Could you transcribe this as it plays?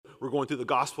we're going through the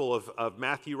Gospel of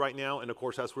Matthew right now, and of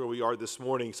course that's where we are this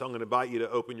morning. So I'm going to invite you to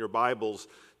open your Bibles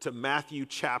to Matthew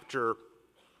chapter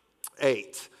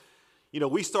 8. You know,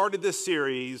 we started this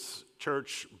series,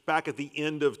 church, back at the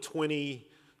end of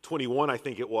 2021, I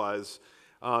think it was,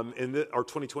 or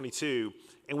 2022,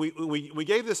 and we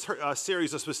gave this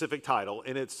series a specific title,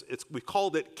 and we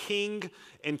called it King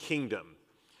and Kingdom.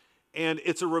 And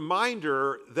it's a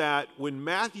reminder that when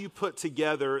Matthew put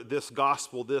together this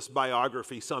gospel, this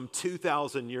biography, some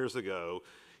 2,000 years ago,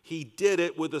 he did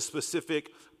it with a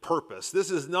specific purpose.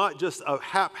 This is not just a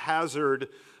haphazard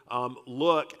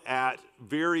look at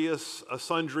various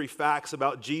sundry facts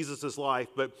about Jesus' life,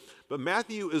 but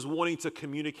Matthew is wanting to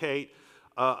communicate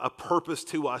a purpose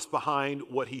to us behind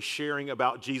what he's sharing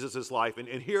about Jesus' life.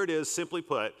 And here it is, simply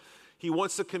put, he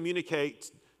wants to communicate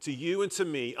to you and to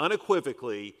me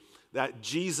unequivocally that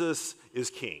Jesus is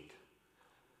king,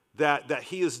 that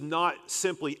he is not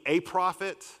simply a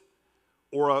prophet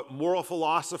or a moral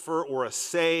philosopher or a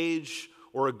sage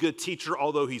or a good teacher,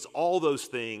 although he's all those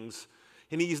things,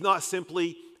 and he's not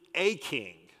simply a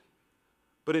king,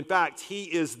 but in fact, he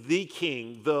is the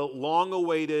king, the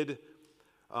long-awaited,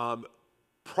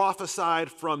 prophesied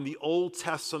from the Old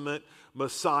Testament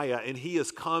Messiah, and he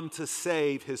has come to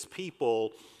save his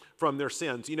people from their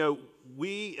sins. You know,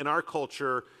 we in our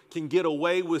culture can get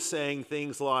away with saying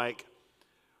things like,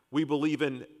 we believe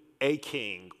in a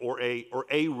king or a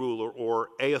ruler or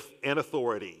an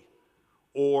authority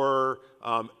or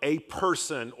a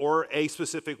person or a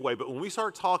specific way. But when we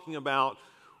start talking about,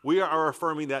 we are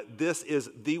affirming that this is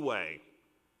the way,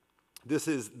 this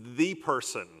is the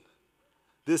person,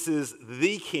 this is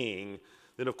the king,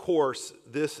 then of course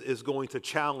this is going to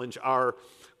challenge our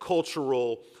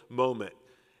cultural moment.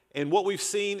 And what we've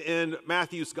seen in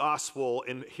Matthew's gospel,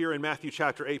 and here in Matthew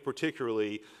chapter 8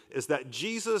 particularly, is that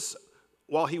Jesus,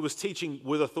 while he was teaching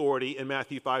with authority in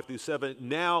Matthew 5 through 7,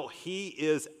 now he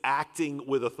is acting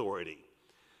with authority.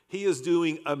 He is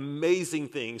doing amazing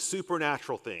things,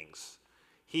 supernatural things.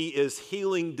 He is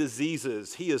healing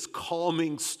diseases. He is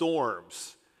calming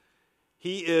storms.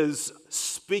 He is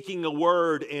speaking a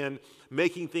word and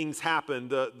making things happen.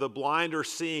 The blind are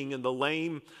seeing and the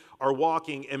lame are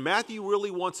walking. And Matthew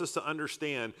really wants us to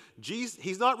understand,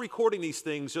 he's not recording these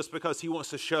things just because he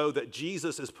wants to show that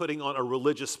Jesus is putting on a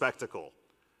religious spectacle.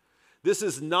 This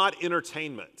is not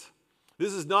entertainment.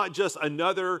 This is not just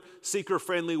another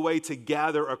seeker-friendly way to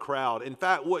gather a crowd. In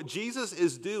fact, what Jesus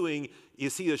is doing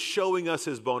is he is showing us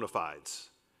his bona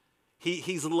fides.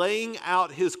 He's laying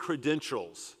out his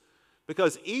credentials,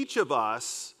 because each of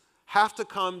us have to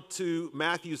come to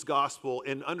Matthew's gospel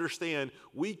and understand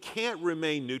we can't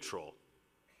remain neutral.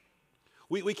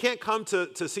 We can't come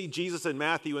to see Jesus in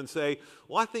Matthew and say,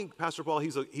 well, I think Pastor Paul,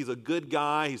 he's a good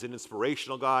guy, he's an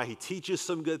inspirational guy, he teaches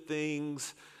some good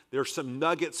things, there's some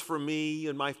nuggets for me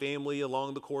and my family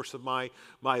along the course of my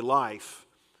life.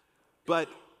 But,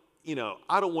 you know,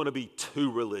 I don't want to be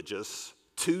too religious,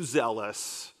 too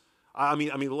zealous. I'm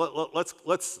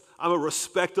a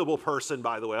respectable person,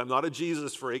 by the way. I'm not a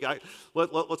Jesus freak.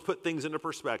 Let's put things into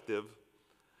perspective.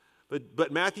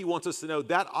 But Matthew wants us to know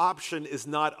that option is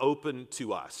not open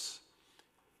to us.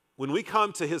 When we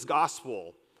come to his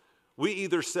gospel, we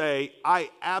either say, I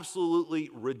absolutely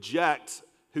reject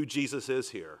who Jesus is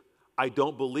here. I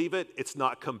don't believe it. It's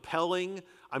not compelling.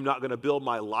 I'm not going to build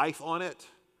my life on it.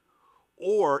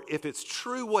 Or if it's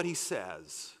true what he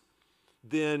says,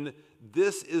 then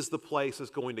this is the place that's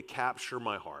going to capture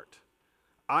my heart.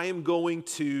 I am going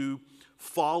to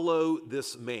follow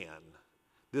this man,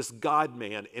 this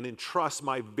God-man, and entrust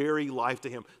my very life to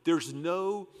him. There's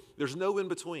no in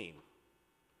between.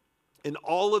 And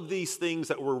all of these things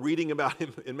that we're reading about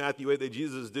him in Matthew 8 that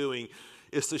Jesus is doing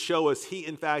is to show us he,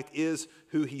 in fact, is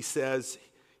who he says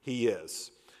he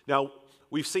is. Now,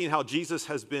 we've seen how Jesus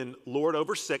has been Lord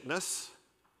over sickness.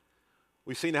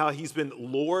 We've seen how he's been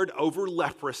Lord over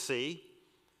leprosy.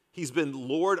 He's been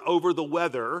Lord over the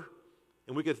weather.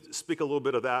 And we could speak a little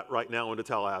bit of that right now into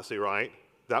Tallahassee, right?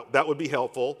 That would be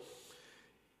helpful.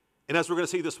 And as we're going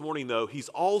to see this morning, though, he's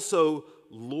also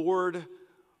Lord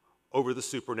over the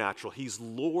supernatural. He's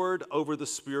Lord over the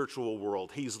spiritual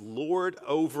world. He's Lord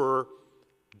over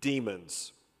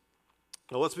demons.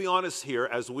 Now, let's be honest here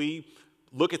as we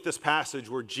look at this passage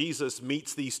where Jesus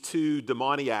meets these two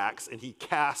demoniacs and he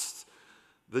casts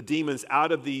the demons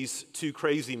out of these two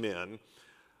crazy men.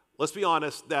 Let's be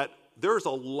honest that there's a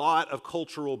lot of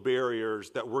cultural barriers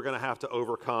that we're going to have to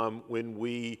overcome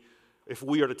if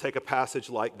we are to take a passage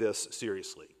like this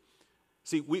seriously.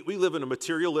 See, we live in a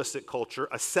materialistic culture,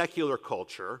 a secular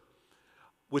culture,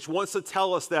 which wants to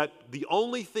tell us that the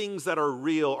only things that are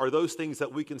real are those things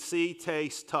that we can see,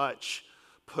 taste, touch,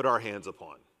 put our hands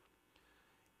upon.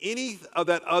 any of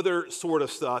that other sort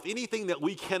of stuff, anything that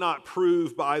we cannot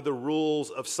prove by the rules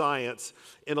of science,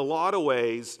 in a lot of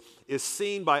ways is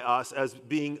seen by us as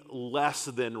being less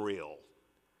than real.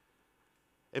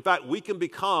 In fact, we can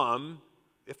become,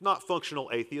 if not functional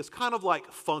atheists, kind of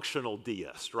like functional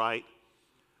deists, right?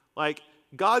 Like,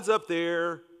 God's up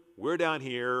there, we're down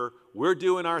here, we're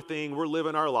doing our thing, we're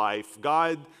living our life.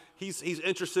 God, He's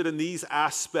interested in these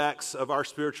aspects of our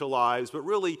spiritual lives, but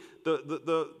really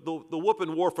the whoop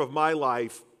and wharf of my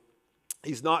life,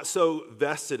 He's not so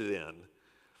vested in.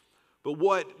 But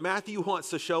what Matthew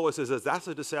wants to show us is that that's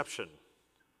a deception.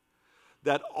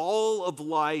 That all of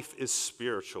life is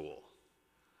spiritual.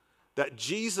 That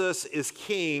Jesus is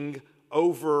king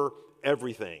over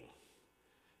everything.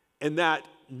 And that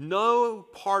no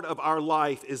part of our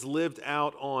life is lived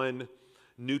out on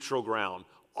neutral ground.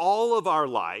 All of our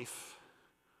life,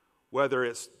 whether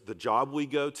it's the job we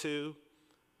go to,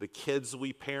 the kids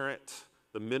we parent,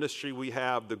 the ministry we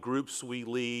have, the groups we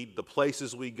lead, the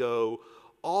places we go,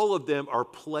 all of them are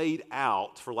played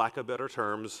out, for lack of better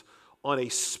terms, on a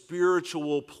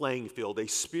spiritual playing field, a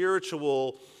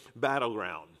spiritual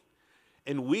battleground.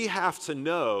 And we have to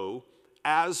know,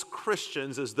 as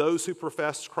Christians, as those who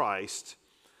profess Christ,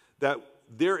 that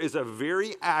there is a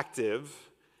very active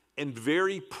and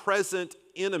very present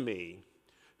enemy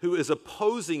who is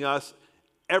opposing us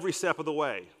every step of the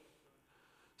way.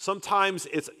 Sometimes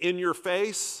it's in your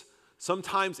face,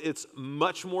 sometimes it's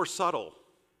much more subtle.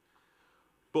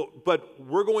 But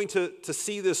we're going to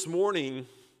see this morning,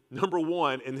 number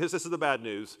one, and this is the bad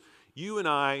news, you and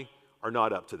I are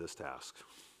not up to this task.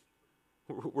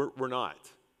 We're not.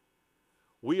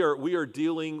 We are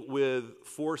dealing with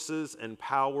forces and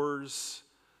powers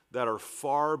that are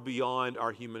far beyond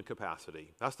our human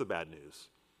capacity. That's the bad news.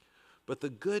 But the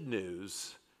good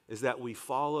news is that we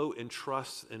follow and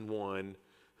trust in one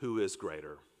who is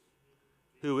greater,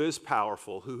 who is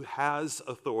powerful, who has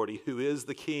authority, who is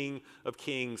the King of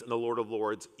Kings and the Lord of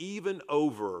Lords, even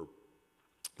over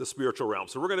the spiritual realm.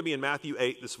 So we're going to be in Matthew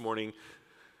 8 this morning.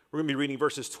 We're going to be reading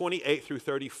verses 28 through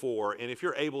 34. And if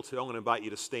you're able to, I'm going to invite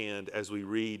you to stand as we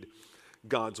read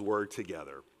God's word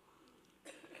together.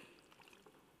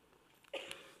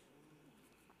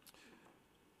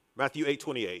 Matthew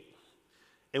 8:28.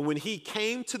 And when he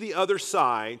came to the other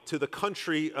side, to the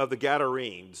country of the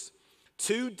Gadarenes,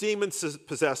 2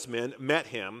 demon-possessed men met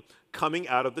him coming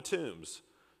out of the tombs,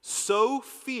 so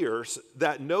fierce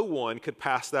that no one could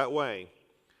pass that way.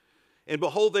 And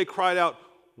behold, they cried out,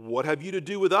 "What have you to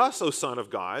do with us, O Son of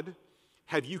God?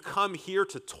 Have you come here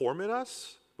to torment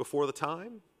us before the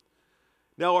time?"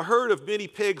 Now a herd of many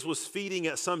pigs was feeding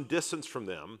at some distance from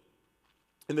them,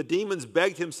 and the demons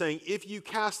begged him, saying, "If you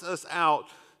cast us out,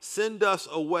 send us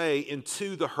away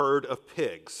into the herd of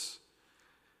pigs."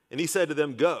 And he said to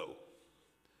them, "Go."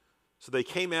 So they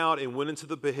came out and went into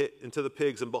the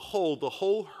pigs, and behold, the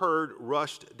whole herd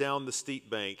rushed down the steep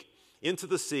bank into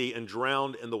the sea and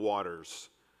drowned in the waters.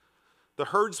 The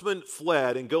herdsmen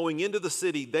fled, and going into the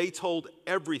city, they told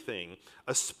everything,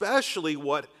 especially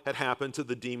what had happened to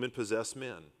the demon-possessed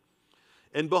men.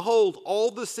 And behold,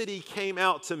 all the city came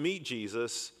out to meet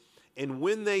Jesus, and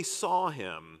when they saw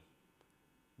him,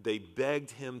 they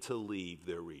begged him to leave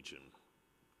their region.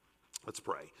 Let's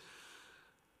pray.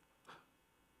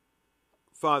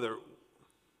 Father,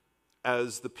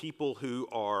 as the people who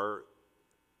are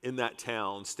in that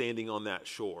town, standing on that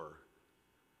shore,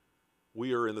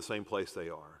 we are in the same place they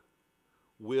are.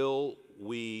 Will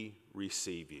we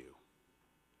receive you?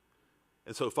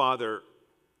 And so, Father,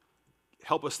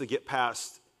 help us to get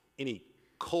past any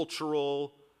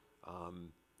cultural,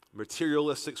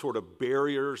 materialistic sort of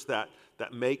barriers that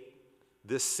make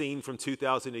this scene from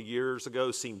 2,000 years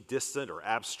ago seem distant or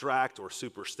abstract or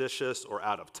superstitious or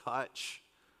out of touch.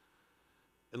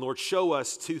 And Lord, show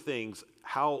us 2 things: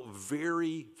 how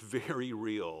very, very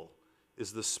real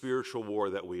is the spiritual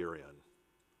war that we are in,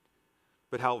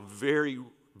 but how very,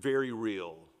 very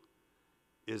real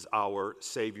is our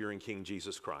Savior and King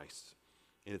Jesus Christ.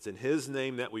 And it's in his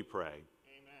name that we pray.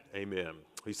 Amen. Amen.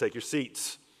 Please take your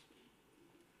seats.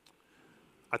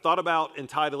 I thought about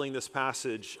entitling this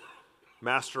passage,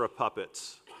 Master of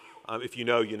Puppets. If you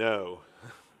know, you know.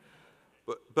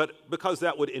 But because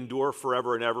that would endure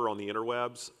forever and ever on the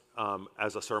interwebs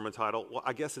as a sermon title, well,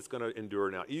 I guess it's going to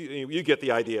endure now. You get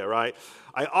the idea, right?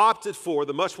 I opted for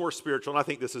the much more spiritual, and I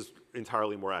think this is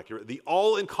entirely more accurate, the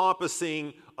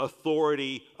all-encompassing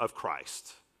authority of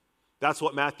Christ. That's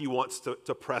what Matthew wants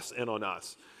to press in on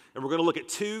us. And we're going to look at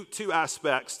two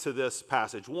aspects to this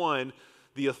passage. One,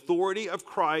 the authority of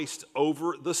Christ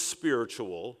over the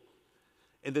spiritual.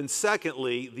 And then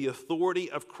secondly, the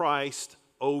authority of Christ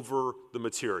over the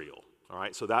material. All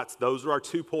right, so those are our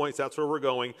 2 points. That's where we're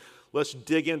going. Let's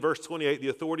dig in. Verse 28, the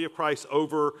authority of Christ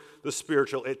over the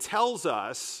spiritual. It tells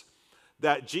us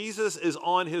that Jesus is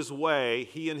on his way,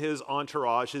 he and his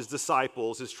entourage, his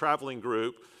disciples, his traveling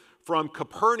group, from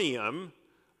Capernaum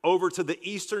over to the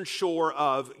eastern shore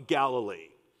of Galilee.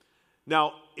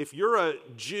 Now, if you're a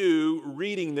Jew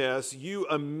reading this, you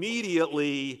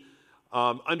immediately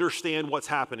understand what's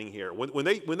happening here. When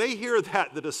they hear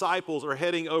that the disciples are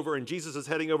heading over and Jesus is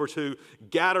heading over to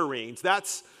Gadarenes,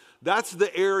 that's the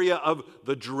area of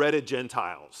the dreaded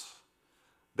Gentiles.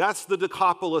 That's the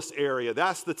Decapolis area.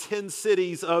 That's the 10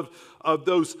 cities of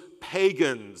those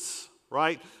pagans,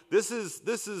 right? This is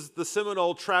the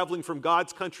Seminole traveling from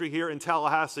God's country here in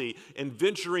Tallahassee and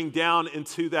venturing down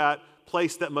into that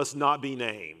place that must not be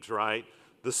named, right?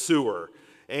 The sewer.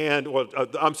 And,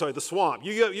 the swamp.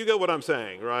 You get what I'm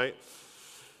saying, right?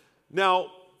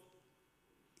 Now,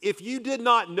 if you did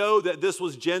not know that this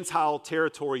was Gentile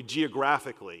territory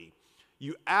geographically,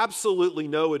 you absolutely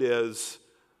know it is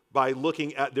by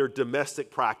looking at their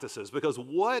domestic practices. Because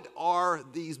what are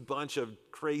these bunch of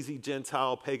crazy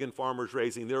Gentile pagan farmers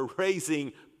raising? They're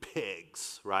raising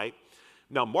pigs, right?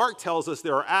 Now, Mark tells us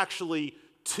there are actually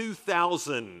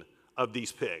 2,000 of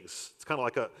these pigs. It's kind of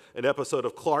like an episode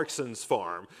of Clarkson's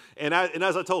Farm. And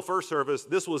as I told first service,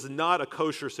 this was not a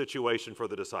kosher situation for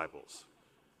the disciples.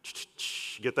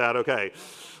 Get that? Okay.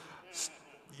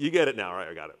 You get it now, right?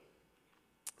 I got it.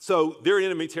 So they're in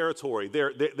enemy territory.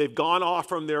 They've gone off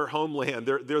from their homeland.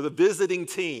 They're the visiting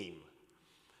team.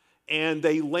 And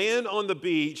they land on the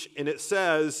beach, and it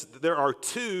says there are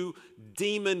 2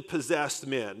 demon-possessed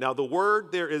men. Now, the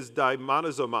word there is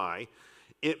daimonizomai.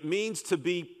 It means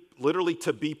literally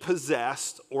to be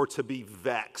possessed or to be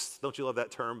vexed. Don't you love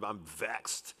that term? I'm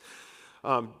vexed.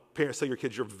 Parents tell your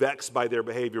kids you're vexed by their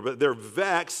behavior, but they're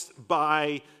vexed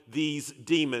by these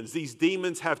demons. These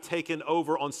demons have taken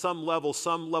over on some level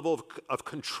of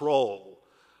control,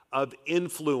 of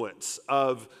influence,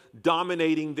 of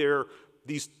dominating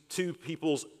these 2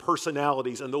 people's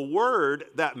personalities. And the word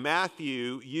that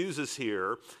Matthew uses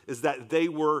here is that they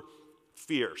were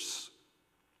fierce.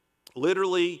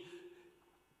 Literally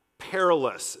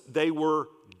perilous. They were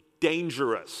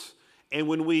dangerous. And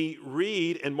when we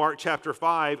read in Mark chapter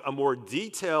 5 a more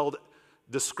detailed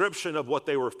description of what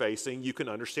they were facing, you can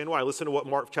understand why. Listen to what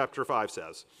Mark chapter 5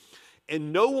 says.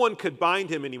 And no one could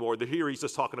bind him anymore. Here he's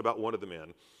just talking about one of the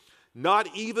men. Not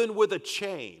even with a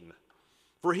chain.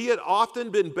 For he had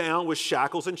often been bound with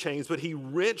shackles and chains, but he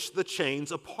wrenched the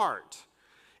chains apart.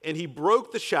 And he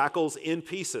broke the shackles in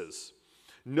pieces.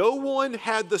 No one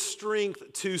had the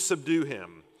strength to subdue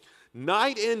him.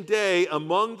 Night and day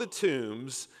among the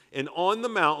tombs and on the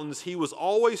mountains, he was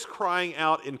always crying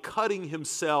out and cutting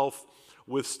himself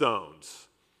with stones.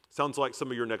 Sounds like some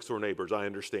of your next door neighbors, I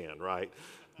understand, right?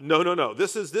 No.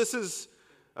 This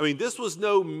was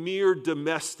no mere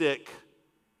domestic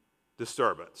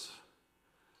disturbance.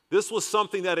 This was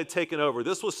something that had taken over.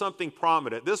 This was something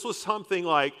prominent. This was something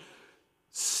like,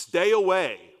 stay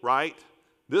away, right?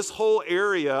 This whole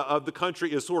area of the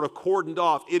country is sort of cordoned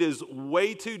off. It is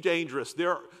way too dangerous.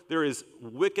 There is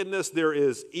wickedness. There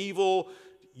is evil.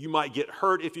 You might get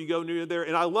hurt if you go near there.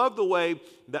 And I love the way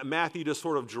that Matthew just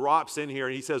sort of drops in here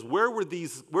and he says, where were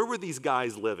these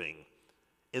guys living?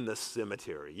 In the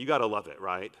cemetery. You got to love it,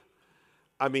 right?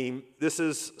 I mean, this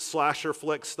is slasher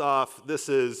flick stuff. This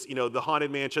is, the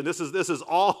haunted mansion. This is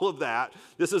all of that.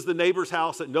 This is the neighbor's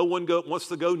house that no one wants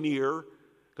to go near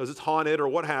because it's haunted or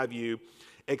what have you.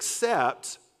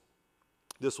 Except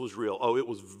this was real. Oh, it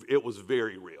was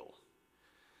very real.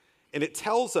 And it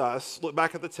tells us, look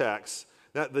back at the text,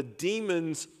 that the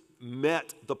demons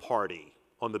met the party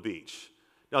on the beach.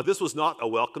 Now, this was not a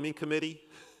welcoming committee.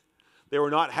 They were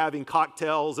not having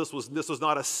cocktails. This was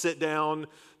not a sit down.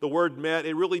 The word met,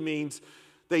 it really means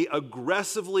they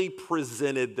aggressively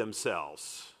presented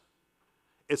themselves.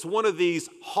 It's one of these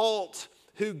halt,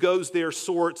 who goes there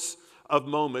sorts of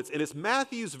moments. And it's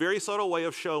Matthew's very subtle way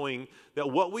of showing that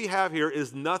what we have here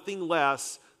is nothing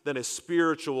less than a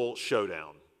spiritual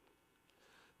showdown.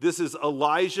 This is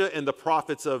Elijah and the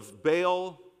prophets of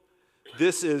Baal.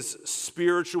 This is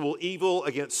spiritual evil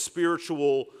against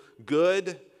spiritual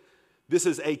good. This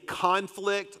is a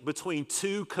conflict between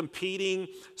 2 competing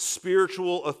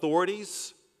spiritual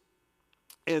authorities.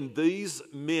 And these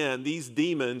men, these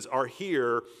demons, are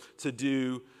here to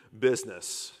do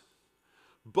business.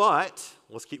 But,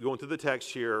 let's keep going through the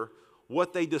text here.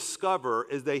 What they discover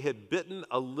is they had bitten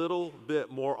a little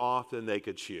bit more off than they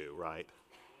could chew, right?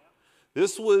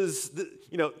 This is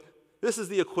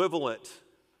the equivalent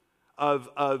of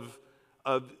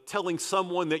telling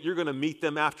someone that you're going to meet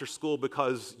them after school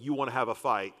because you want to have a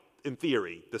fight. in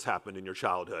theory, this happened in your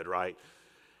childhood, right?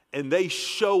 And they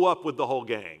show up with the whole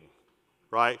gang,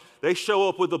 right? They show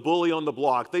up with the bully on the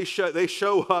block. They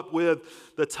show up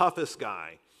with the toughest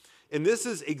guy. And this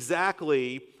is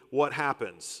exactly what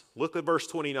happens. Look at verse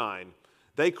 29.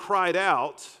 They cried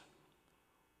out,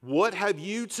 "What have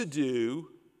you to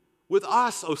do with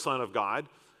us, O Son of God?"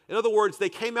 In other words, they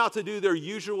came out to do their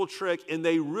usual trick, and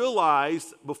they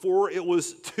realized before it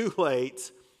was too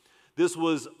late, this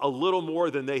was a little more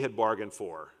than they had bargained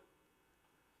for.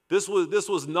 This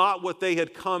was not what they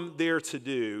had come there to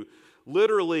do.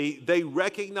 Literally, they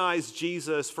recognized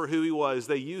Jesus for who he was.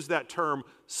 They used that term,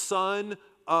 Son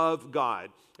of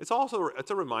God. It's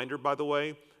a reminder, by the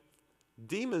way,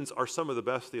 demons are some of the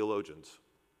best theologians.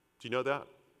 Do you know that?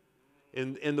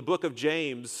 In the book of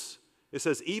James, it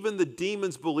says, even the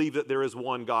demons believe that there is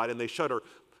one God, and they shudder.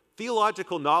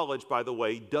 Theological knowledge, by the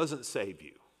way, doesn't save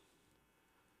you.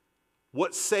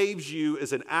 What saves you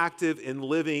is an active and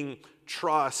living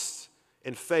trust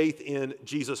and faith in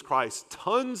Jesus Christ.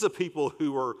 Tons of people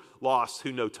who are lost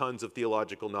who know tons of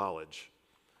theological knowledge.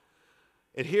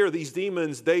 And here, these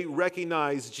demons, they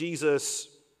recognize Jesus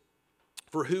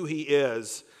for who he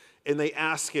is, and they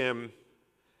ask him,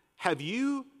 "Have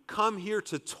you come here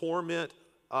to torment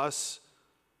us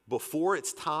before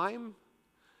it's time?"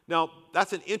 Now,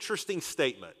 that's an interesting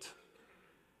statement.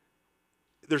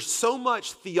 There's so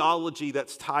much theology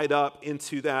that's tied up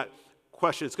into that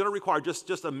question. It's going to require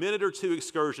just a minute or two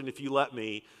excursion, if you let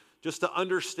me, just to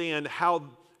understand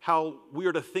how we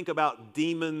are to think about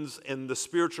demons and the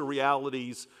spiritual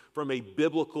realities from a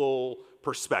biblical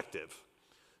perspective.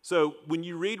 So when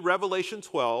you read Revelation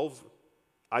 12,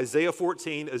 Isaiah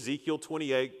 14, Ezekiel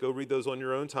 28, go read those on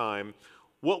your own time,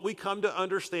 what we come to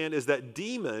understand is that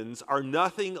demons are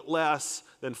nothing less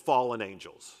than fallen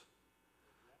angels.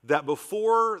 That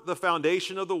before the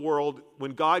foundation of the world,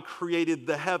 when God created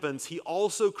the heavens, he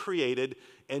also created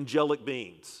angelic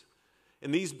beings.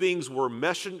 And these beings were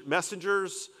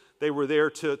messengers. They were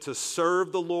there to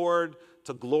serve the Lord,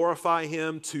 to glorify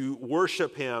him, to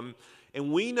worship him.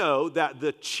 And we know that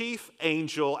the chief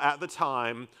angel at the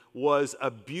time was a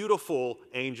beautiful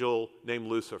angel named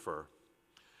Lucifer.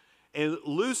 And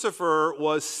Lucifer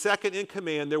was second in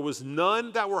command. There was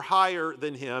none that were higher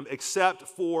than him except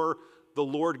for the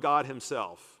Lord God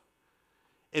himself.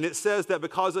 And it says that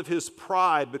because of his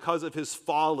pride, because of his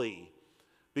folly,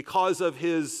 because of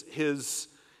his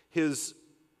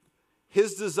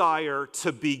desire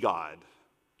to be God,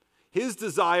 his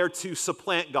desire to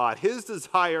supplant God, his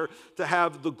desire to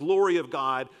have the glory of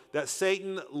God, that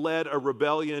Satan led a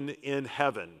rebellion in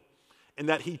heaven. And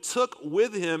that he took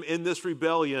with him in this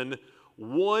rebellion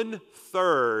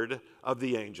 1/3 of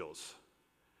the angels.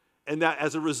 And that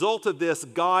as a result of this,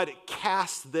 God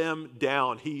cast them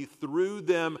down. He threw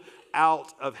them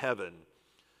out of heaven.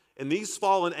 And these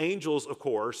fallen angels, of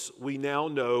course, we now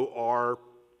know are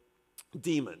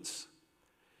demons.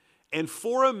 And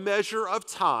for a measure of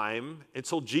time,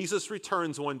 until Jesus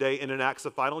returns one day and enacts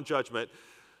the final judgment,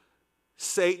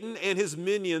 Satan and his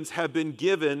minions have been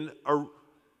given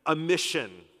a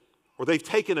mission, or they've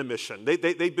taken a mission.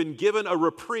 They've been given a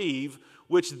reprieve,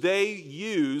 which they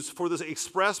use for the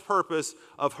express purpose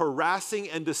of harassing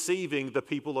and deceiving the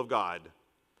people of God,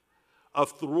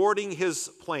 of thwarting his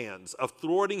plans, of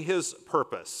thwarting his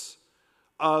purpose,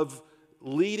 of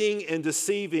leading and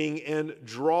deceiving and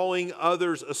drawing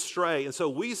others astray. And so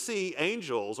we see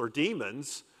angels or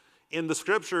demons in the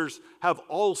scriptures have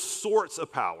all sorts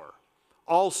of power,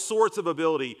 all sorts of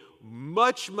ability,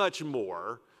 much, much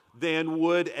more than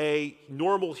would a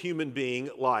normal human being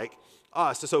like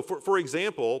us. So for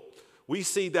example, we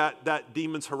see that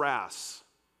demons harass.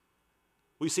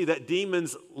 We see that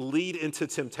demons lead into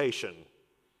temptation.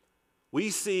 We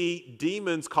see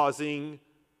demons causing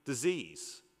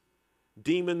disease,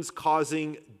 demons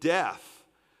causing death.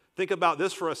 Think about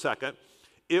this for a second.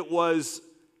 It was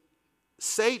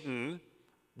Satan,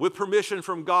 with permission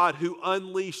from God, who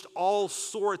unleashed all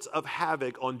sorts of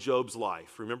havoc on Job's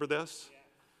life. Remember this?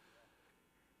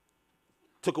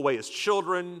 Took away his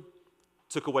children,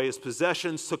 took away his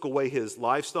possessions, took away his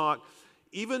livestock.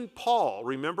 Even Paul,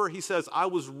 remember, he says, I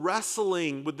was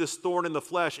wrestling with this thorn in the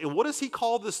flesh. And what does he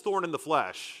call this thorn in the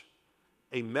flesh?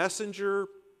 A messenger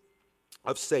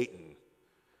of Satan.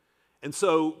 And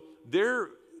so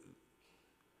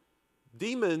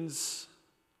demons,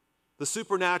 the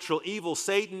supernatural evil,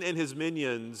 Satan and his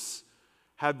minions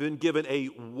have been given a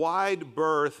wide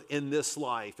berth in this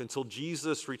life until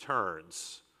Jesus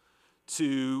returns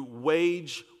to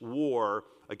wage war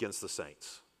against the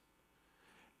saints.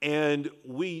 And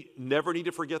we never need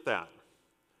to forget that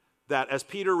as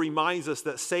Peter reminds us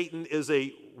that Satan is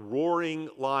a roaring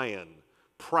lion,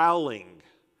 prowling,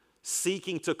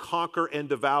 seeking to conquer and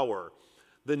devour.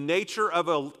 The nature of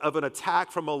an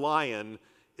attack from a lion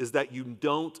is that you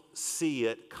don't see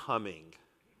it coming.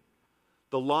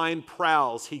 The lion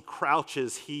prowls, he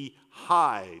crouches, he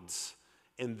hides,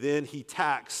 and then he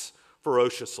attacks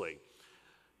ferociously.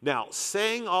 Now,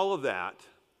 saying all of that,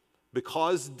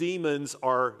 because demons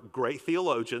are great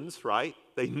theologians, right?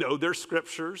 They know their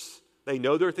scriptures, they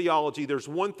know their theology. There's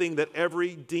one thing that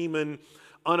every demon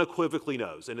unequivocally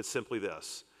knows, and it's simply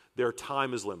this: their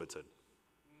time is limited.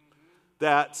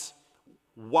 That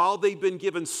while they've been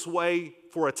given sway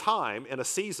for a time and a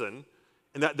season,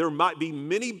 and that there might be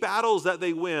many battles that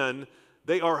they win,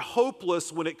 they are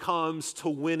hopeless when it comes to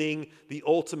winning the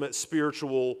ultimate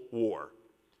spiritual war.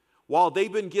 While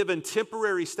they've been given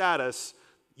temporary status,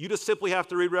 you just simply have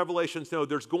to read Revelations to know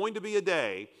there's going to be a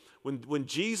day when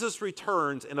Jesus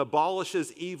returns and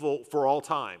abolishes evil for all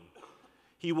time.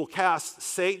 He will cast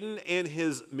Satan and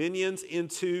his minions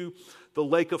into the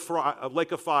lake of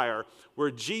fire, where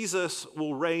Jesus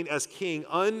will reign as king,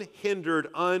 unhindered,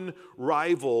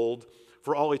 unrivaled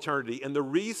for all eternity. And the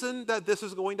reason that this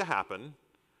is going to happen,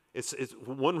 it's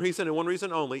one reason and one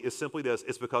reason only, is simply this: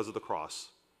 it's because of the cross.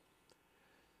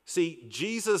 See,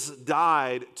 Jesus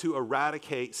died to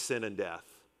eradicate sin and death.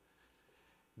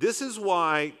 This is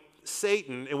why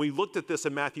Satan, and we looked at this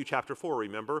in Matthew chapter 4,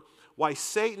 remember? Why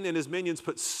Satan and his minions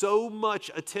put so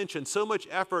much attention, so much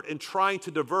effort in trying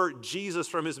to divert Jesus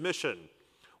from his mission.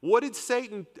 How did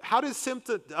Satan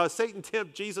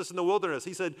tempt Jesus in the wilderness?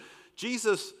 He said,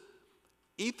 Jesus,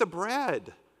 eat the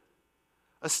bread.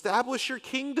 Establish your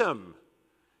kingdom.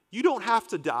 You don't have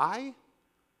to die.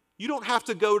 You don't have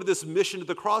to go to this mission to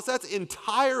the cross. That's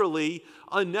entirely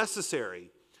unnecessary.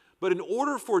 But in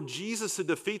order for Jesus to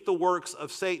defeat the works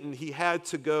of Satan, he had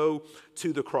to go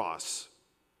to the cross.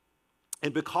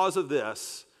 And because of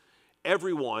this,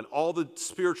 everyone, all the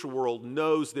spiritual world,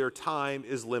 knows their time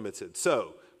is limited.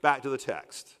 So, back to the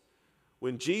text.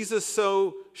 When Jesus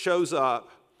shows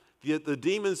up, the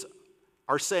demons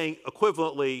are saying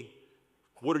equivalently,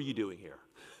 "What are you doing here?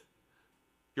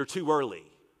 You're too early."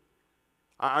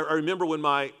 I remember when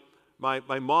my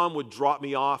mom would drop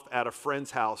me off at a friend's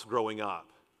house growing up.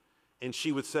 And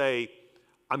she would say,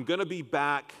 "I'm going to be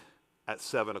back at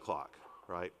 7 o'clock,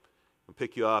 right? I'll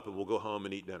pick you up and we'll go home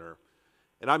and eat dinner."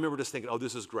 And I remember just thinking, oh,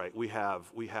 this is great. We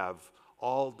have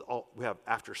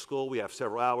after school, we have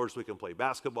several hours. We can play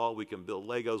basketball. We can build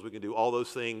Legos. We can do all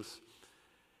those things.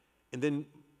 And then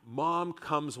Mom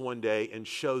comes one day and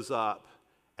shows up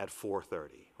at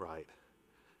 4:30, right?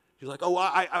 She's like, "Oh,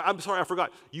 I'm sorry, I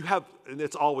forgot. And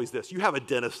it's always this, you have a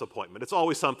dentist appointment." It's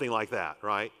always something like that,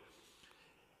 right?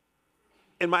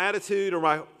 And my attitude or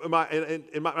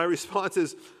my response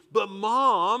is, "But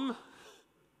Mom,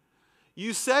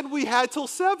 you said we had till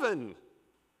 7.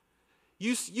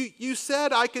 You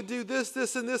said I could do this,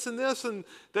 and this, and this, and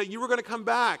that you were going to come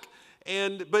back.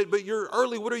 But you're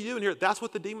early. What are you doing here?" That's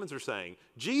what the demons are saying.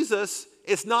 Jesus,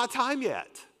 it's not time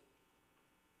yet.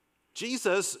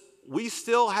 Jesus, we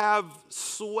still have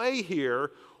sway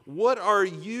here. What are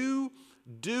you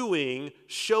doing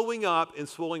showing up and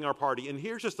spoiling our party? And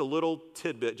here's just a little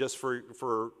tidbit just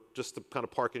just to kind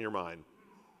of park in your mind.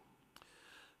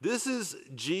 This is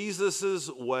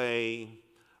Jesus's way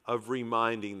of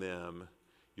reminding them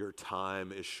your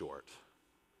time is short.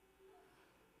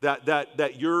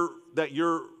 That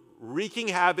you're wreaking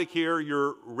havoc here,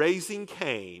 you're raising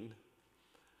Cain,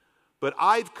 but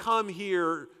I've come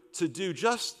here to do,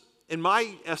 just in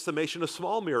my estimation, a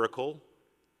small miracle,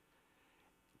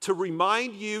 to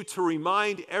remind you, to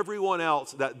remind everyone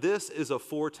else that this is a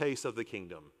foretaste of the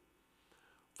kingdom.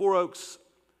 Folks,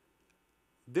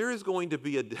 there is going to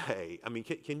be a day,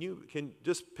 can you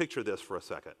just picture this for a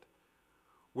second,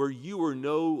 where you are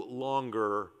no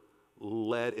longer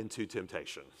led into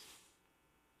temptation,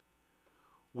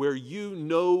 where you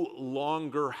no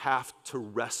longer have to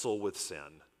wrestle with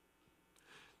sin,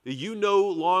 that you no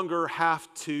longer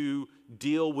have to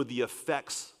deal with the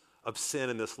effects of sin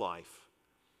in this life.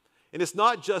 And it's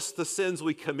not just the sins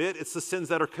we commit, it's the sins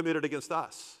that are committed against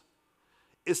us.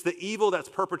 It's the evil that's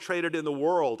perpetrated in the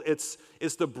world. It's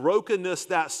the brokenness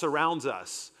that surrounds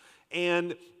us.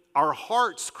 And our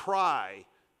hearts cry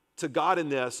to God in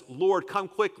this, "Lord, come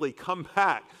quickly, come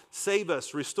back, save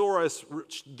us, restore us,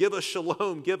 give us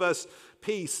shalom, give us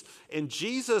peace." And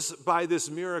Jesus, by this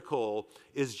miracle,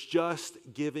 is just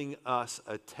giving us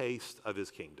a taste of his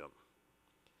kingdom.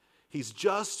 He's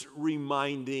just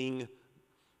reminding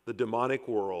the demonic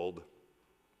world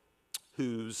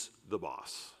who's the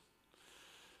boss.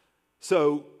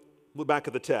 So, look back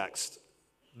at the text.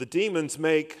 The demons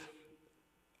make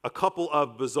a couple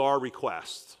of bizarre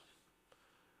requests.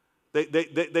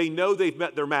 They know they've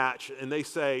met their match, and they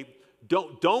say,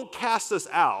 don't cast us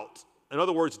out. In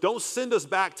other words, don't send us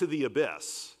back to the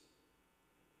abyss.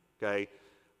 Okay?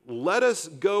 Let us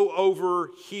go over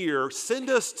here. Send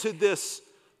us to this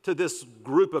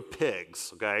group of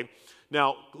pigs. Okay?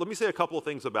 Now, let me say a couple of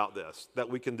things about this that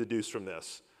we can deduce from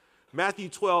this. Matthew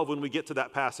 12, when we get to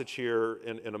that passage here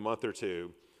in a month or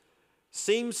two,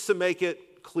 seems to make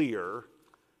it clear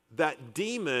that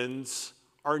demons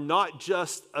are not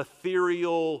just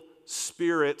ethereal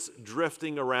spirits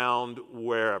drifting around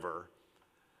wherever,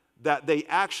 that they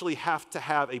actually have to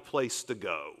have a place to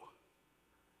go.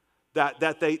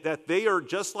 That they are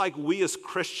just like we as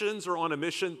Christians are on a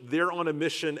mission, they're on a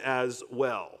mission as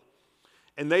well.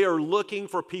 And they are looking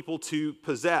for people to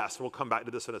possess. We'll come back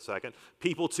to this in a second.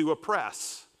 People to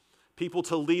oppress, people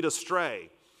to lead astray.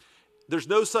 There's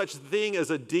no such thing as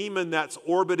a demon that's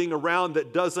orbiting around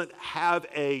that doesn't have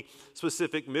a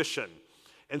specific mission.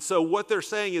 And so what they're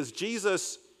saying is,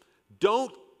 Jesus,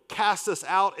 don't cast us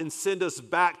out and send us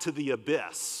back to the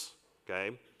abyss,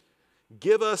 okay?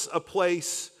 Give us a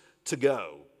place to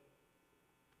go.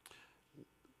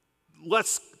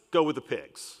 Let's go with the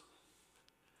pigs.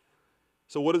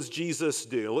 So what does Jesus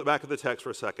do? Look back at the text for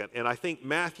a second. And I think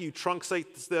Matthew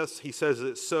truncates this. He says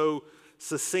it so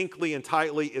succinctly and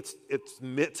tightly. It's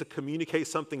meant to communicate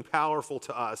something powerful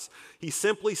to us. He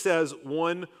simply says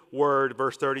one word,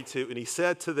 verse 32, and he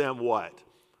said to them what?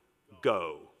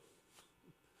 Go.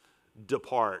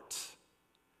 Depart.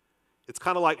 It's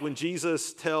kind of like when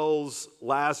Jesus tells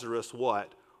Lazarus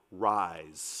what?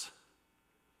 Rise.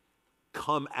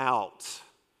 Come out.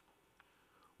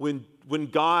 When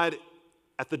God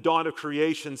at the dawn of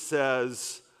creation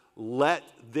says, let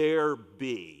there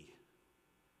be.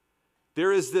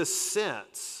 There is this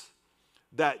sense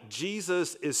that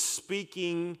Jesus is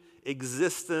speaking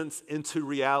existence into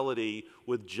reality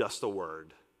with just a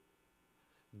word.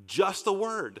 Just a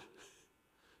word.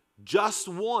 Just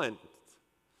one.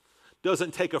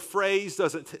 Doesn't take a phrase,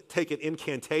 doesn't take an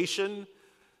incantation,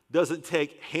 doesn't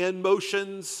take hand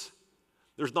motions.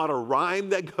 There's not a rhyme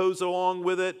that goes along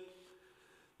with it.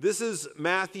 This is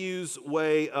Matthew's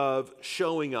way of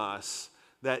showing us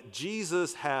that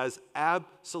Jesus has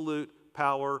absolute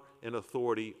power and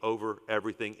authority over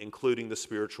everything, including the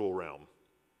spiritual realm.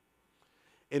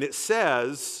 And it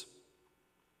says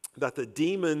that the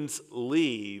demons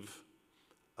leave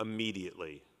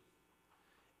immediately,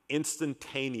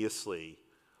 instantaneously,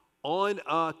 on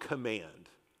a command.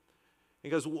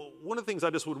 Because one of the things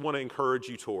I just would want to encourage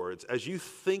you towards, as you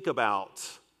think about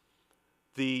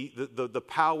the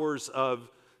powers of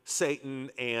Satan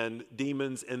and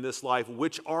demons in this life,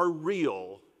 which are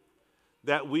real,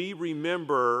 that we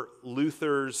remember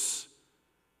Luther's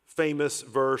famous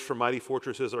verse from Mighty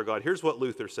Fortress is Our God. Here's what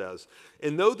Luther says.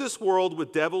 And though this world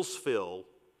with devils fill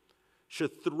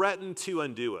should threaten to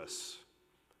undo us,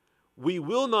 we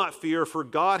will not fear, for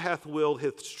God hath willed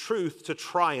his truth to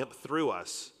triumph through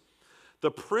us. The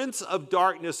prince of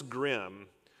darkness grim,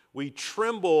 we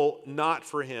tremble not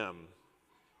for him.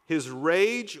 His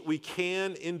rage we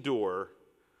can endure,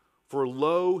 for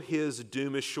lo, his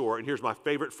doom is sure. And here's my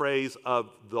favorite phrase of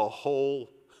the whole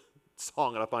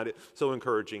song, and I find it so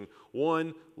encouraging.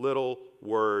 One little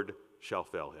word shall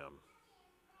fail him.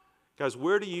 Guys,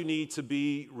 where do you need to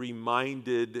be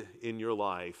reminded in your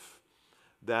life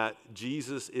that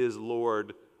Jesus is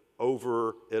Lord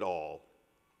over it all?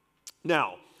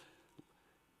 Now,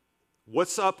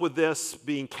 what's up with this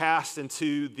being cast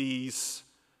into these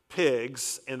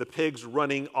pigs and the pigs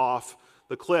running off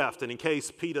the cliff? And in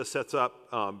case PETA sets up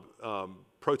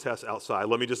protests outside,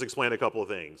 let me just explain a couple of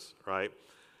things, right?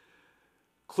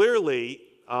 Clearly,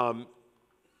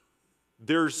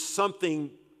 there's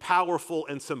something powerful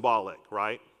and symbolic,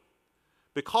 right?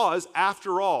 Because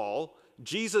after all,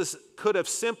 Jesus could have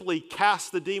simply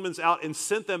cast the demons out and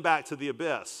sent them back to the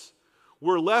abyss.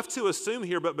 We're left to assume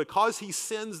here, but because he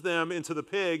sends them into the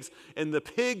pigs and the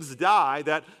pigs die,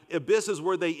 that abyss is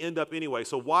where they end up anyway.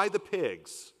 So why the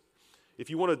pigs?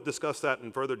 If you want to discuss that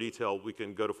in further detail, we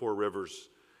can go to Four Rivers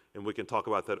and we can talk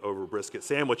about that over brisket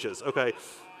sandwiches. Okay,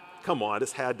 come on,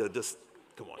 this had to just,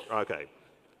 come on. Okay.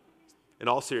 In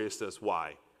all seriousness,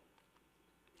 why?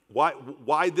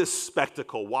 Why this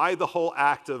spectacle? Why the whole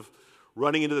act of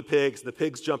running into the pigs and the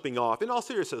pigs jumping off? In all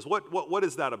seriousness, what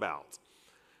is that about?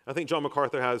 I think John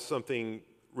MacArthur has something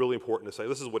really important to say.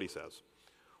 This is what he says.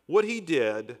 What he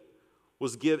did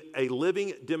was give a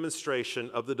living demonstration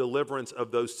of the deliverance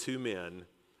of those two men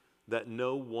that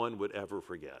no one would ever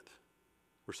forget.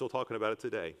 We're still talking about it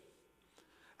today.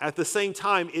 At the same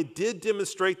time, it did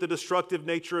demonstrate the destructive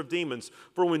nature of demons.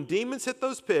 For when demons hit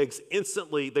those pigs,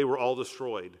 instantly they were all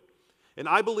destroyed. And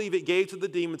I believe it gave to the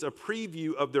demons a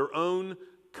preview of their own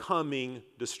coming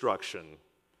destruction.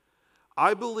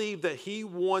 I believe that he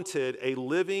wanted a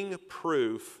living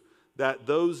proof that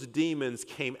those demons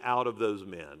came out of those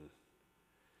men.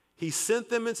 He sent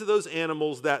them into those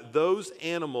animals that those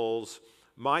animals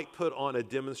might put on a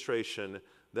demonstration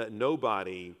that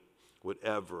nobody would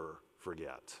ever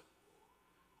forget.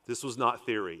 This was not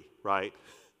theory, right?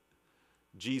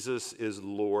 Jesus is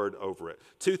Lord over it.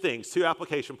 Two things, two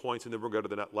application points, and then we'll go to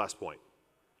the last point.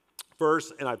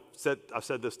 First, and I've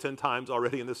said this 10 times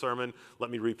already in this sermon, let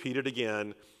me repeat it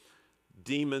again.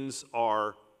 Demons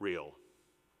are real.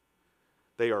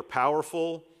 They are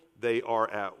powerful. They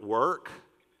are at work.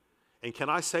 And can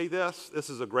I say this? This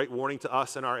is a great warning to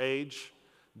us in our age.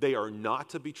 They are not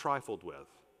to be trifled with.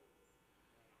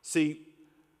 See,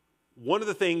 one of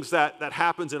the things that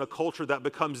happens in a culture that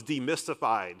becomes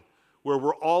demystified, where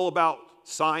we're all about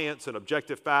science and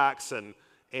objective facts and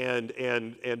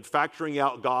factoring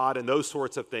out God and those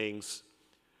sorts of things,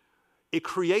 it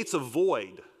creates a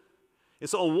void. And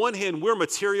so on one hand, we're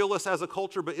materialists as a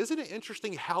culture, but isn't it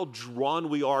interesting how drawn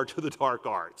we are to the dark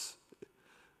arts,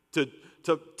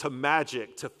 to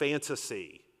magic, to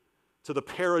fantasy, to the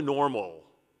paranormal,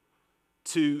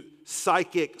 to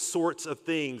psychic sorts of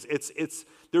things?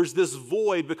 There's this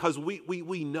void because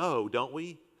we know, don't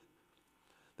we?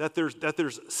 That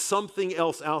there's something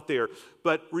else out there.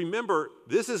 But remember,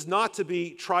 this is not to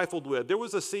be trifled with. There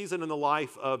was a season in the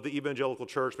life of the evangelical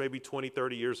church, maybe 20,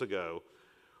 30 years ago,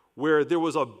 where there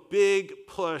was a big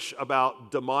push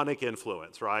about demonic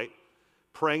influence, right?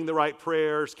 Praying the right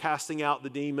prayers, casting out the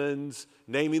demons,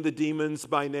 naming the demons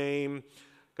by name.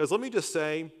 Because let me just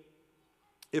say,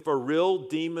 if a real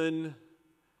demon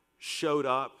showed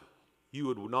up, you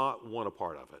would not want a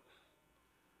part of it.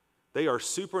 They are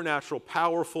supernatural,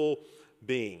 powerful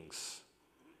beings.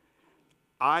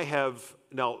 I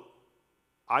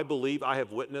believe I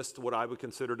have witnessed what I would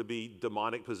consider to be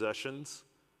demonic possessions.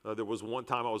 There was one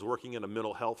time I was working in a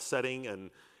mental health setting,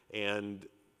 and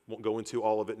won't go into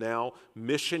all of it now.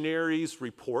 Missionaries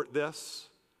report this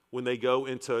when they go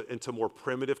into more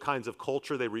primitive kinds of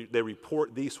culture. They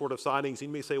report these sort of sightings. You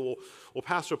may say, well,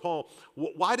 Pastor Paul,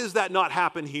 why does that not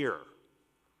happen here?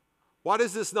 Why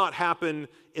does this not happen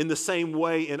in the same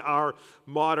way in our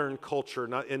modern culture?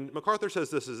 Now, and MacArthur says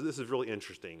this is really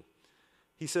interesting.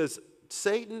 He says,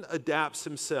 Satan adapts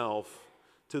himself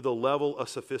to the level of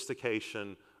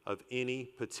sophistication of any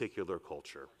particular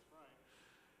culture.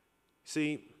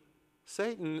 See,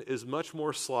 Satan is much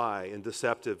more sly and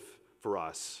deceptive for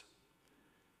us.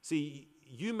 See,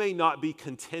 you may not be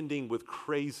contending with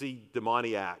crazy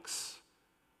demoniacs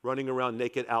running around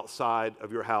naked outside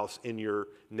of your house in your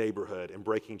neighborhood and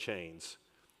breaking chains.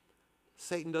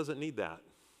 Satan doesn't need that.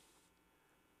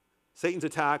 Satan's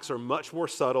attacks are much more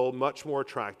subtle, much more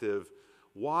attractive.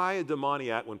 Why a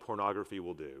demoniac when pornography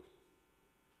will do?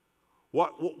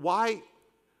 Why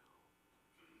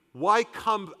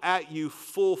come at you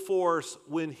full force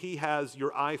when he has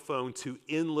your iPhone to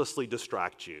endlessly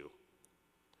distract you?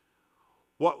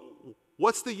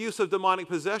 What's the use of demonic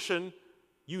possession?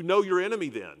 You know your enemy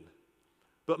then.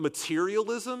 But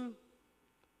materialism,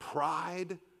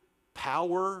 pride,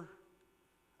 power,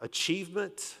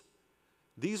 achievement,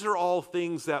 these are all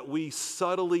things that we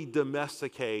subtly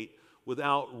domesticate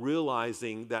without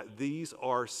realizing that these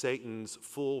are Satan's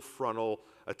full frontal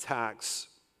attacks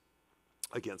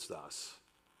against us.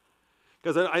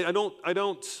 Because I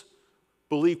don't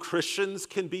believe Christians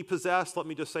can be possessed. Let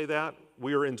me just say that.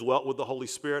 We are indwelt with the Holy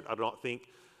Spirit. I don't think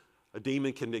a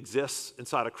demon can exist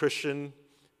inside a Christian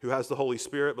who has the Holy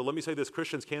Spirit. But let me say this,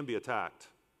 Christians can be attacked.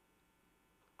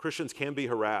 Christians can be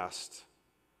harassed.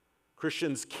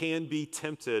 Christians can be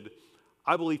tempted.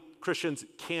 I believe Christians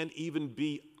can even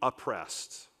be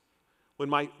oppressed. When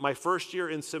my first year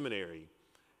in seminary,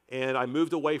 and I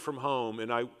moved away from home, and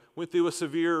I went through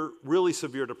a really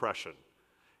severe depression.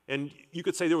 And you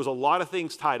could say there was a lot of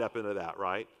things tied up into that,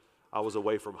 right? I was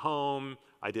away from home.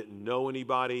 I didn't know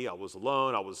anybody. I was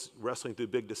alone. I was wrestling through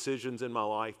big decisions in my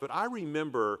life. But I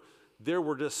remember there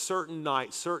were just certain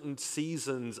nights, certain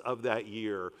seasons of that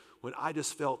year when I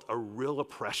just felt a real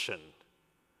oppression,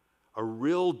 a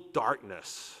real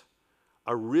darkness,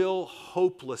 a real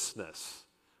hopelessness,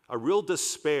 a real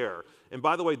despair. And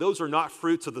by the way, those are not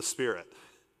fruits of the Spirit.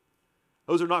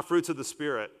 Those are not fruits of the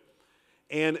Spirit.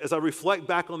 And as I reflect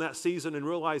back on that season and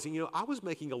realizing, I was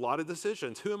making a lot of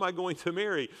decisions. Who am I going to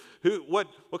marry? What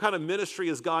kind of ministry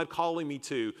is God calling me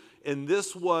to? And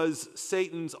this was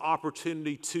Satan's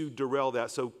opportunity to derail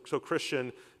that. So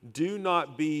Christian, do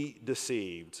not be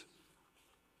deceived.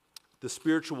 The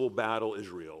spiritual battle is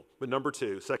real. But number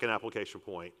two, second application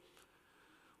point.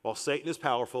 While Satan is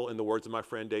powerful, in the words of my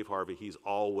friend Dave Harvey, he's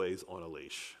always on a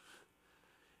leash.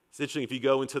 It's interesting if you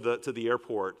go into the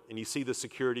airport and you see the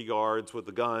security guards with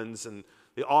the guns, and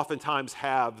they oftentimes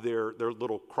have their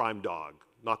little crime dog.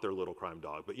 Not their little crime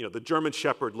dog, but the German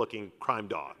Shepherd looking crime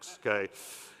dogs, okay?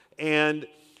 And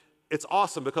it's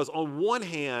awesome because on one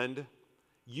hand,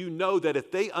 you know that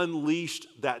if they unleashed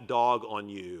that dog on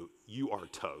you, you are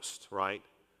toast, right?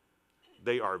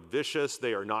 They are vicious,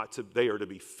 they are to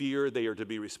be feared, they are to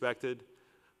be respected.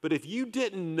 But if you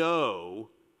didn't know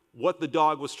what the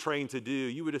dog was trained to do,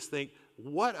 you would just think,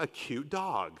 what a cute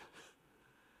dog.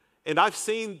 And I've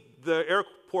seen the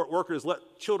airport workers let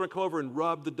children come over and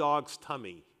rub the dog's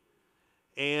tummy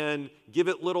and give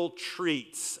it little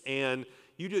treats. And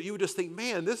you would just think,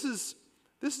 man, this is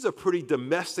a pretty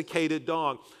domesticated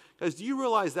dog. Guys, do you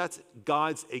realize that's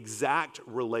God's exact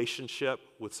relationship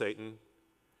with Satan?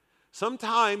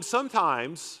 Sometimes,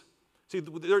 see,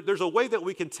 there's a way that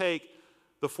we can take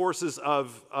the forces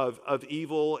of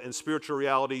evil and spiritual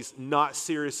realities not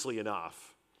seriously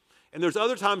enough. And there's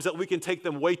other times that we can take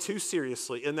them way too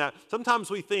seriously, in that sometimes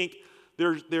we think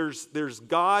there's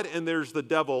God and there's the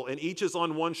devil, and each is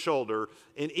on one shoulder,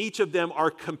 and each of them are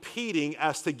competing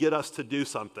as to get us to do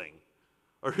something,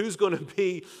 or who's going to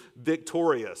be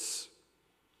victorious.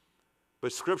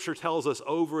 But Scripture tells us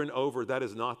over and over that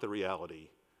is not the reality.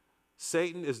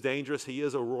 Satan is dangerous. He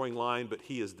is a roaring lion, but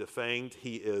he is defanged.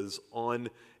 He is on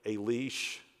a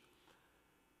leash.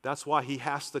 That's why he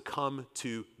has to come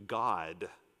to God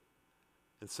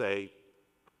and say,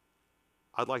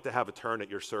 I'd like to have a turn at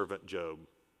your servant Job.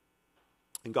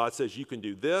 And God says, you can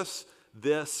do this,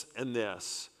 this, and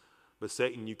this. But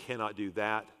Satan, you cannot do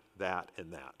that,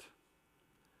 and that.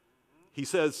 He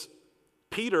says,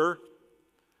 Peter,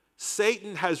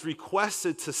 Satan has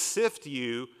requested to sift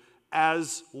you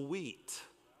as wheat.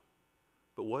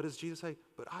 But what does Jesus say?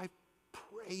 But I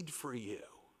prayed for you.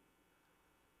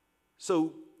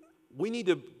 So we need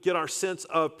to get our sense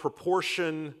of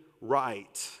proportion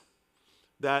right.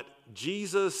 That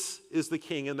Jesus is the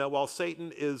king, and that while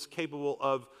Satan is capable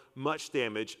of much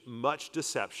damage, much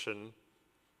deception,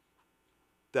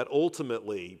 that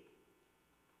ultimately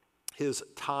his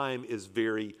time is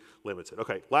very limited.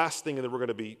 Okay, last thing, and then we're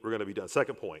going to be done.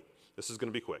 Second point. This is going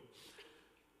to be quick.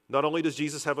 Not only does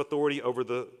Jesus have authority over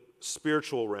the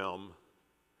spiritual realm,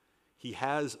 he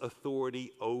has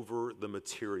authority over the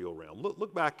material realm.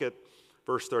 Look back at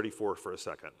verse 34 for a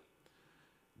second.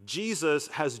 Jesus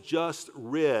has just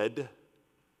rid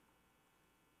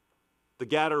the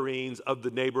Gadarenes of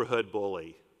the neighborhood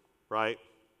bully, right?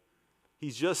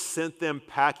 He's just sent them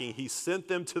packing. He sent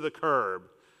them to the curb.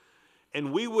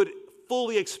 And we would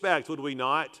fully expect, would we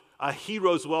not, a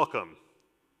hero's welcome.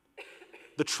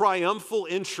 The triumphal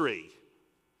entry.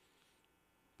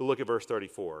 But look at verse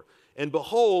 34. And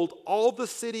behold, all the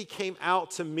city came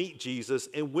out to meet Jesus,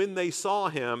 and when they saw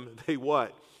him, they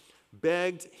what?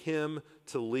 Begged him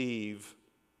to leave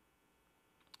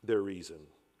their reason.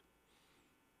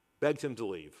 Begged him to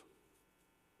leave.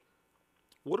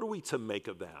 What are we to make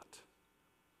of that?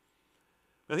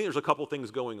 I think there's a couple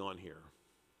things going on here.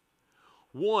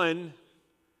 One,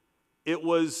 it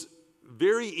was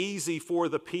very easy for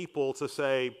the people to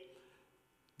say,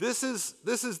 this is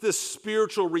this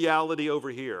spiritual reality over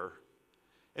here.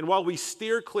 And while we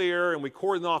steer clear and we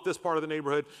cordon off this part of the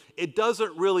neighborhood, it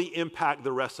doesn't really impact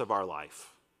the rest of our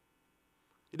life.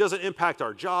 It doesn't impact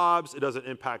our jobs. It doesn't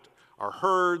impact our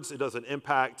herds. It doesn't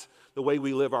impact the way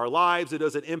we live our lives. It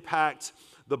doesn't impact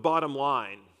the bottom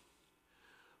line.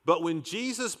 But when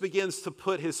Jesus begins to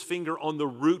put his finger on the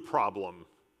root problem,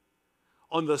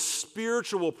 on the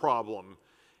spiritual problem,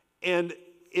 and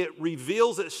it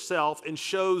reveals itself and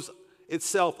shows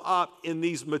itself up in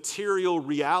these material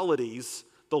realities,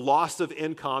 the loss of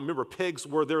income. Remember, pigs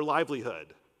were their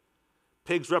livelihood.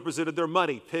 Pigs represented their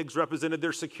money. Pigs represented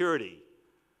their security.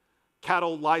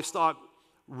 Cattle, livestock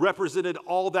represented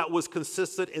all that was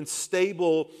consistent and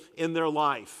stable in their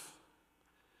life.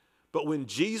 But when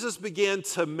Jesus began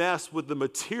to mess with the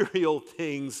material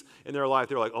things in their life,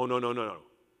 they're like, oh, no.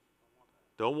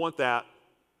 Don't want that.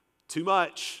 Too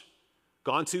much.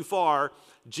 Gone too far.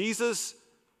 Jesus,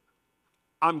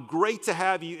 I'm great to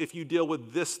have you if you deal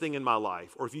with this thing in my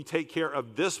life, or if you take care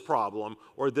of this problem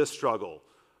or this struggle.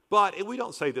 But, and we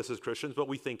don't say this as Christians, but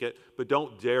we think it, but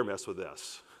don't dare mess with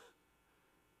this.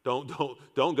 Don't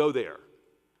go there.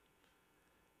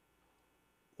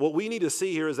 What we need to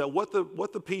see here is that what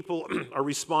the people are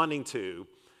responding to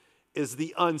is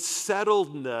the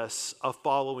unsettledness of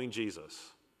following Jesus.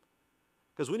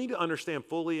 Because we need to understand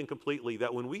fully and completely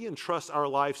that when we entrust our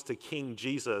lives to King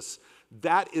Jesus,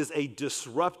 that is a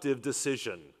disruptive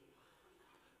decision.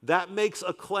 that makes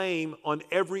a claim on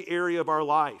every area of our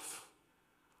life,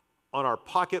 on our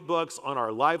pocketbooks, on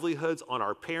our livelihoods, on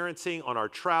our parenting, on our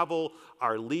travel,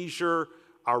 our leisure,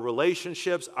 our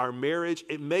relationships, our marriage.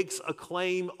 It makes a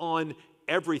claim on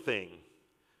everything.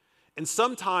 And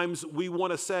sometimes we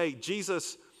want to say,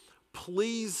 Jesus,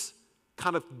 please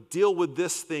kind of deal with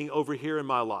this thing over here in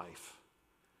my life.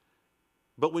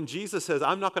 But when Jesus says,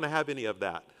 I'm not going to have any of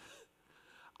that.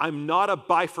 I'm not a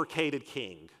bifurcated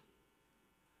king.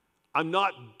 I'm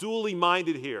not dually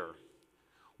minded here.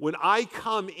 When I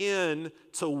come in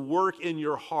to work in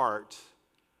your heart,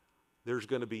 there's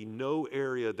going to be no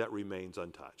area that remains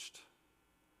untouched.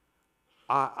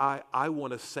 I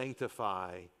want to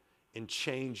sanctify and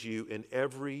change you in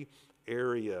every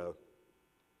area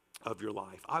of your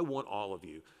life. I want all of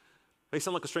you. It may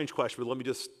sound like a strange question, but let me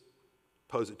just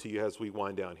pose it to you as we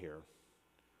wind down here.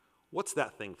 What's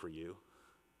that thing for you?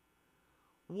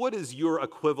 What is your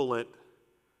equivalent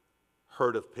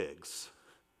herd of pigs?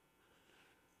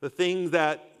 The thing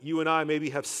that you and I maybe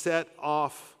have set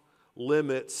off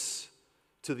limits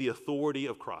to the authority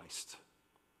of Christ.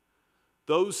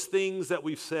 Those things that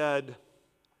we've said,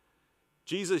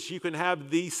 Jesus, you can have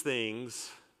these things,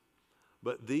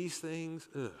 but these things,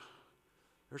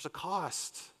 there's a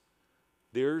cost.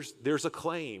 There's a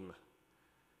claim.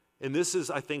 And this is,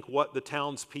 I think, what the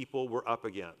townspeople were up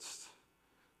against.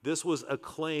 This was a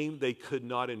claim they could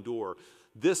not endure.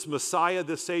 This Messiah,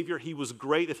 this Savior, he was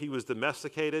great if he was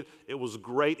domesticated. It was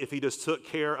great if he just took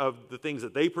care of the things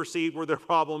that they perceived were their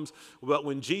problems. But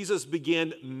when Jesus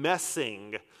began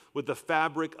messing with the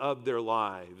fabric of their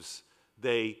lives,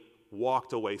 they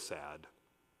walked away sad,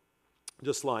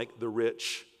 just like the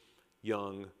rich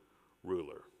young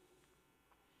ruler.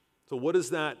 So what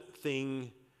is that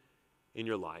thing in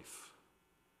your life?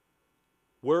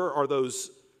 Where are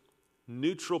those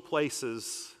neutral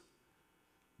places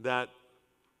that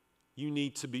you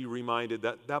need to be reminded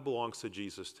that that belongs to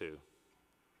Jesus too?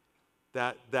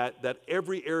 That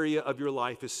every area of your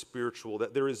life is spiritual,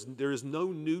 that there is no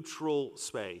neutral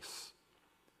space,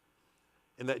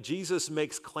 and that Jesus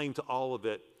makes claim to all of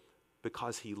it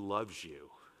because he loves you,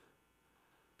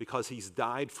 because he's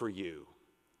died for you,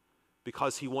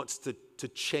 because he wants to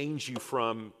change you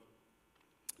from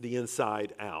the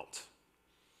inside out.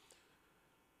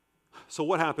 So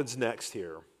what happens next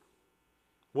here?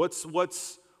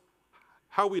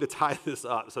 How are we to tie this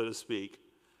up, so to speak,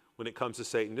 when it comes to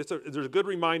Satan? There's a good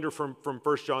reminder from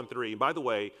 1 John 3. And by the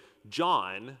way,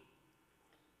 John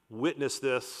witnessed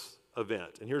this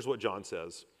event. And here's what John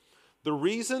says. The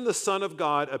reason the Son of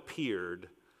God appeared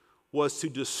was to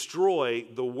destroy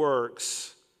the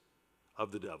works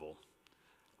of the devil.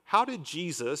 How did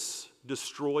Jesus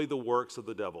destroy the works of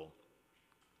the devil?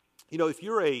 You know, if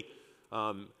you're a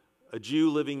Jew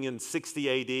living in 60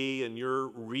 AD and you're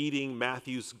reading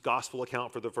Matthew's gospel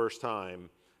account for the first time,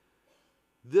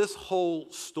 this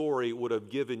whole story would have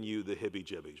given you the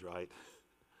hibby-jibbies, right?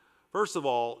 First of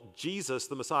all, Jesus,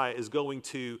 the Messiah, is going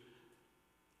to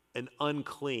an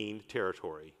unclean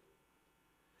territory.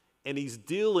 And he's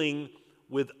dealing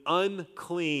with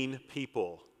unclean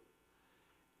people.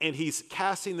 And he's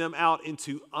casting them out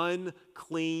into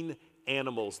unclean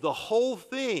animals. The whole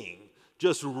thing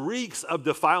just reeks of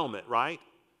defilement, right?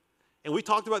 And we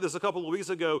talked about this a couple of weeks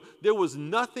ago. There was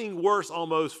nothing worse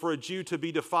almost for a Jew to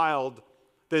be defiled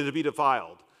than to be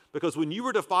defiled. Because when you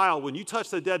were defiled, when you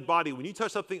touched a dead body, when you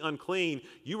touched something unclean,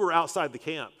 you were outside the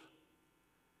camp.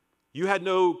 You had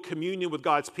no communion with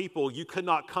God's people. You could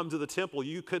not come to the temple.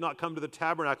 You could not come to the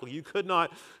tabernacle. You could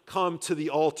not come to the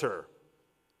altar.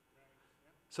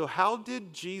 So how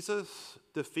did Jesus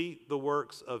defeat the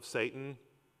works of Satan?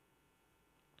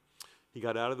 He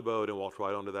got out of the boat and walked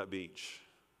right onto that beach.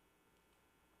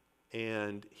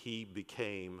 And he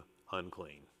became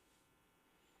unclean.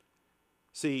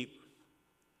 See,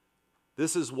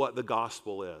 this is what the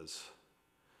gospel is.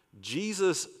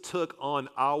 Jesus took on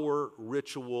our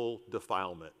ritual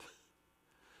defilement.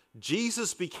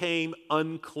 Jesus became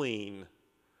unclean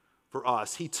for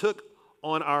us. He took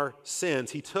on our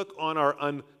sins. He took on our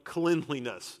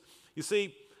uncleanliness. You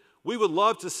see, we would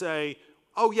love to say,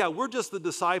 oh yeah, we're just the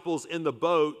disciples in the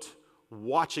boat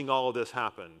watching all of this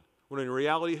happen. When in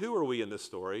reality, who are we in this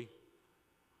story?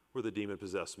 We're the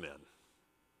demon-possessed men.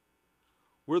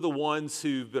 We're the ones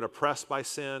who've been oppressed by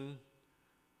sin,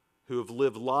 who have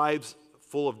lived lives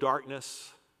full of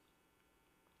darkness,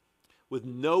 with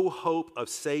no hope of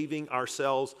saving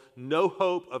ourselves, no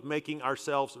hope of making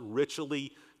ourselves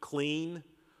ritually clean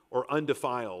or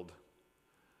undefiled.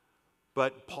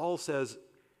 But Paul says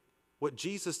what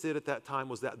Jesus did at that time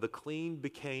was that the clean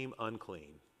became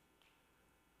unclean.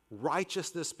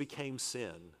 Righteousness became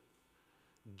sin.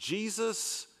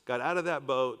 Jesus got out of that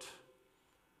boat,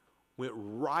 went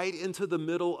right into the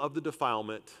middle of the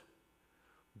defilement,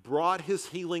 brought his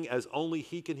healing as only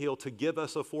he can heal, to give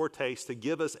us a foretaste, to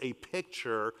give us a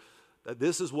picture that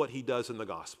this is what he does in the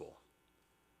gospel.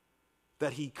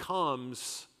 That he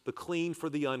comes, the clean for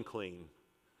the unclean,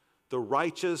 the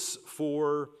righteous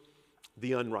for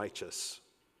the unrighteous.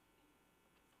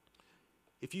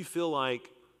 If you feel like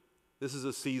this is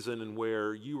a season in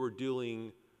where you are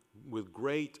dealing with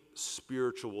great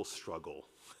spiritual struggle,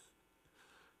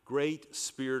 great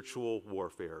spiritual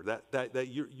warfare, that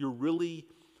you're really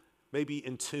maybe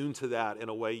in tune to that in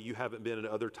a way you haven't been in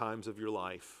other times of your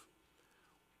life,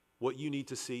 what you need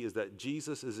to see is that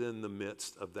Jesus is in the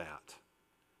midst of that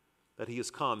he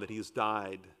has come, that he has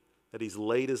died, that he's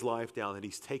laid his life down, that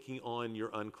he's taking on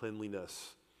your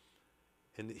uncleanliness.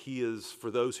 And that he is, for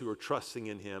those who are trusting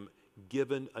in him,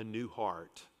 given a new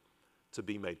heart to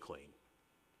be made clean.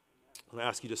 I'm going to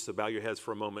ask you just to bow your heads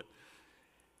for a moment.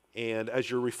 And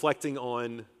as you're reflecting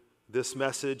on this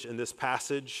message and this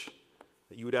passage,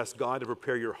 that you would ask God to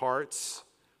prepare your hearts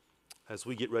as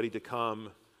we get ready to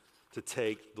come to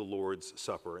take the Lord's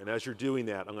Supper. And as you're doing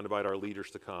that, I'm going to invite our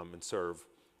leaders to come and serve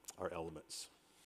our elements.